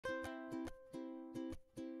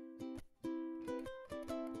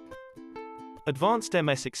Advanced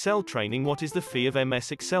MS Excel training. What is the fee of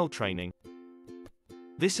MS Excel training?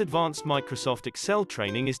 This advanced Microsoft Excel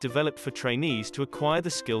training is developed for trainees to acquire the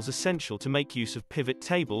skills essential to make use of pivot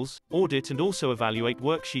tables, audit and also evaluate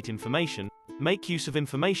worksheet information, make use of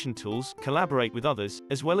information tools, collaborate with others,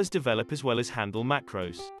 as well as develop as well as handle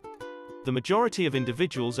macros. The majority of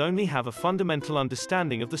individuals only have a fundamental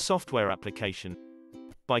understanding of the software application.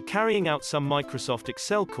 By carrying out some Microsoft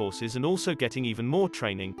Excel courses and also getting even more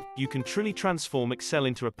training, you can truly transform Excel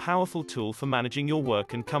into a powerful tool for managing your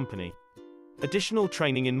work and company. Additional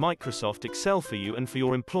training in Microsoft Excel for you and for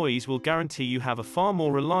your employees will guarantee you have a far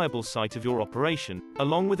more reliable site of your operation,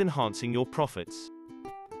 along with enhancing your profits.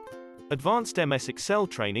 Advanced MS Excel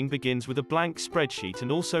training begins with a blank spreadsheet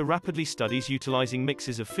and also rapidly studies utilizing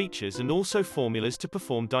mixes of features and also formulas to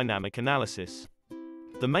perform dynamic analysis.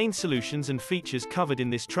 The main solutions and features covered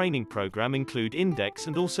in this training program include index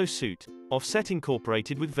and also suit, offset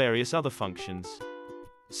incorporated with various other functions.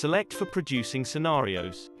 Select for producing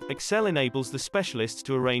scenarios. Excel enables the specialists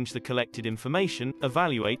to arrange the collected information,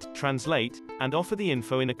 evaluate, translate, and offer the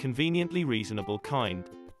info in a conveniently reasonable kind.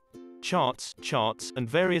 Charts, and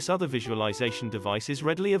various other visualization devices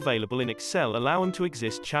readily available in Excel allow them to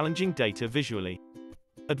exist challenging data visually.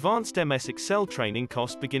 Advanced MS Excel training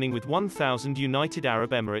cost beginning with 1,000 United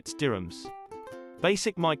Arab Emirates dirhams.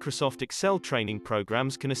 Basic Microsoft Excel training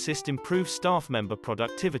programs can assist improve staff member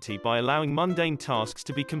productivity by allowing mundane tasks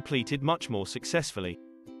to be completed much more successfully.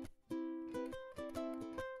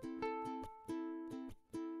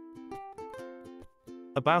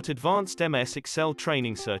 About Advanced MS Excel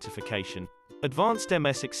Training Certification. Advanced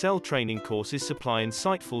MS Excel training courses supply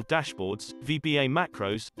insightful dashboards, VBA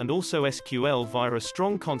macros, and also SQL via a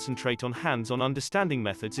strong concentrate on hands-on understanding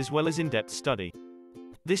methods as well as in-depth study.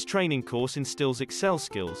 This training course instills Excel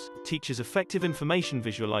skills, teaches effective information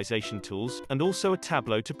visualization tools, and also a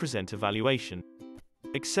Tableau to present evaluation.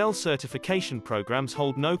 Excel certification programs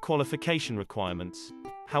hold no qualification requirements.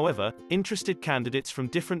 However, interested candidates from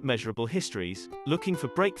different measurable histories, looking for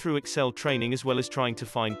breakthrough Excel training as well as trying to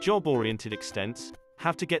find job-oriented extents,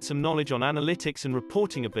 have to get some knowledge on analytics and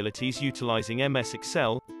reporting abilities utilizing MS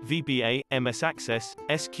Excel, VBA, MS Access,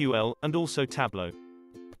 SQL, and also Tableau.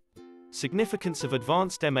 Significance of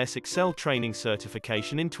Advanced MS Excel Training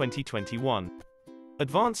Certification in 2021.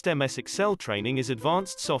 Advanced MS Excel training is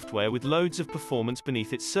advanced software with loads of performance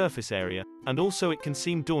beneath its surface area, and also it can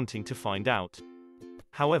seem daunting to find out.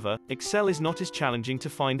 However, Excel is not as challenging to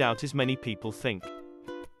find out as many people think.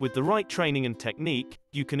 With the right training and technique,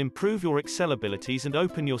 you can improve your Excel abilities and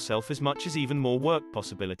open yourself as much as even more work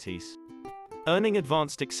possibilities. Earning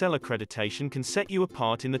advanced Excel accreditation can set you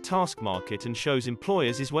apart in the task market and shows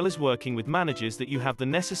employers as well as working with managers that you have the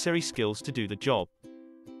necessary skills to do the job.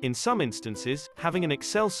 In some instances, having an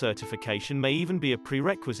Excel certification may even be a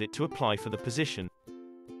prerequisite to apply for the position.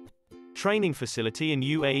 Training facility in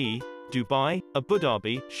UAE, Dubai, Abu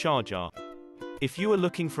Dhabi, Sharjah. If you are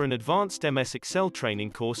looking for an advanced MS Excel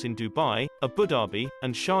training course in Dubai, Abu Dhabi,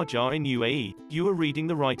 and Sharjah in UAE, you are reading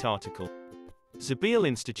the right article. Zabeel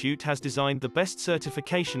Institute has designed the best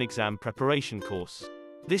certification exam preparation course.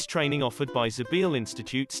 This training offered by Zabeel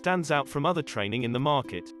Institute stands out from other training in the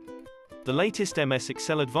market. The latest MS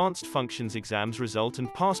Excel Advanced Functions exams result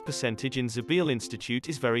and pass percentage in Zabeel Institute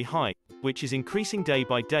is very high, which is increasing day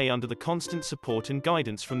by day under the constant support and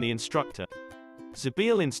guidance from the instructor.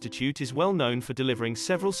 Zabeel Institute is well known for delivering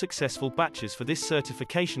several successful batches for this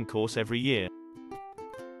certification course every year.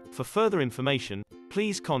 For further information,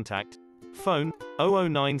 please contact phone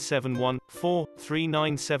 00971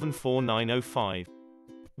 43974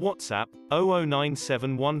 WhatsApp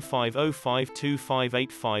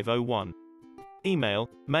 009715052585001. Email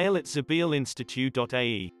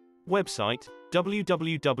mail@zabeelinstitute.ae. Website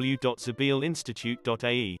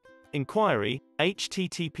www.zabeelinstitute.ae. Inquiry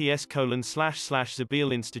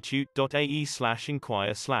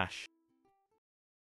https://zabeelinstitute.ae/inquire/